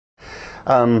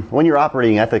When you're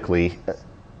operating ethically,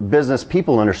 business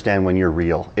people understand when you're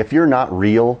real. If you're not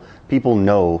real, people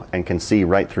know and can see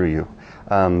right through you.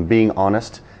 Being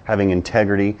honest, having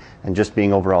integrity, and just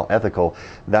being overall ethical,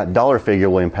 that dollar figure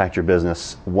will impact your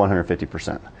business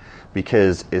 150%.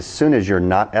 Because as soon as you're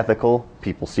not ethical,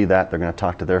 people see that, they're going to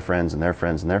talk to their friends and their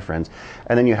friends and their friends,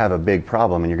 and then you have a big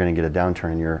problem and you're going to get a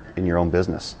downturn in your own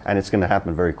business, and it's going to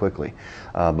happen very quickly,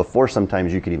 before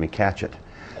sometimes you could even catch it.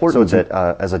 So that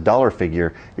as a dollar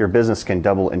figure, your business can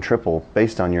double and triple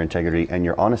based on your integrity and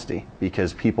your honesty,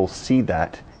 because people see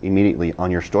that immediately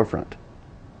on your storefront.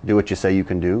 Do what you say you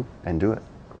can do, and do it.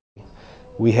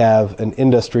 We have an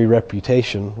industry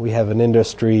reputation. We have an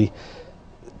industry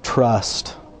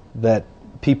trust that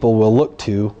people will look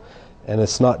to, and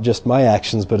it's not just my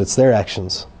actions, but it's their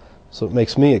actions. So it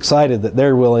makes me excited that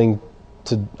they're willing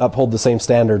to uphold the same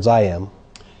standards I am.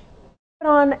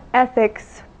 On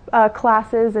ethics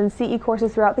classes and CE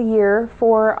courses throughout the year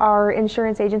for our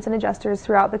insurance agents and adjusters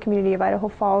throughout the community of Idaho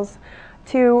Falls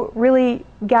to really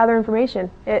gather information.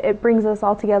 It brings us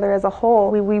all together as a whole.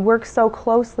 We work so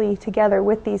closely together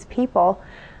with these people.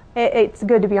 It's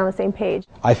good to be on the same page.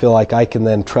 I feel like I can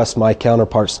then trust my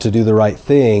counterparts to do the right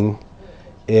thing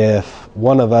if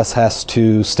one of us has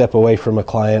to step away from a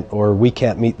client, or we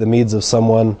can't meet the needs of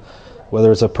someone,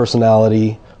 whether it's a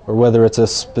personality or whether it's a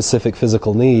specific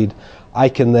physical need. I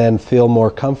can then feel more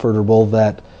comfortable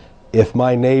that if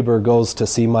my neighbor goes to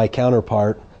see my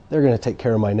counterpart, they're going to take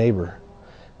care of my neighbor.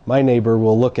 My neighbor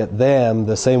will look at them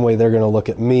the same way they're going to look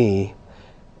at me,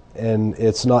 and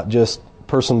it's not just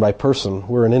person by person.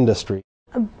 We're an industry.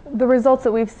 The results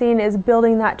that we've seen is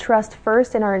building that trust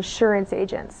first in our insurance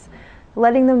agents,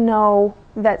 letting them know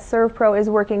that ServPro is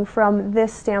working from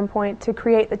this standpoint to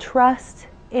create the trust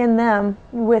in them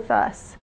with us.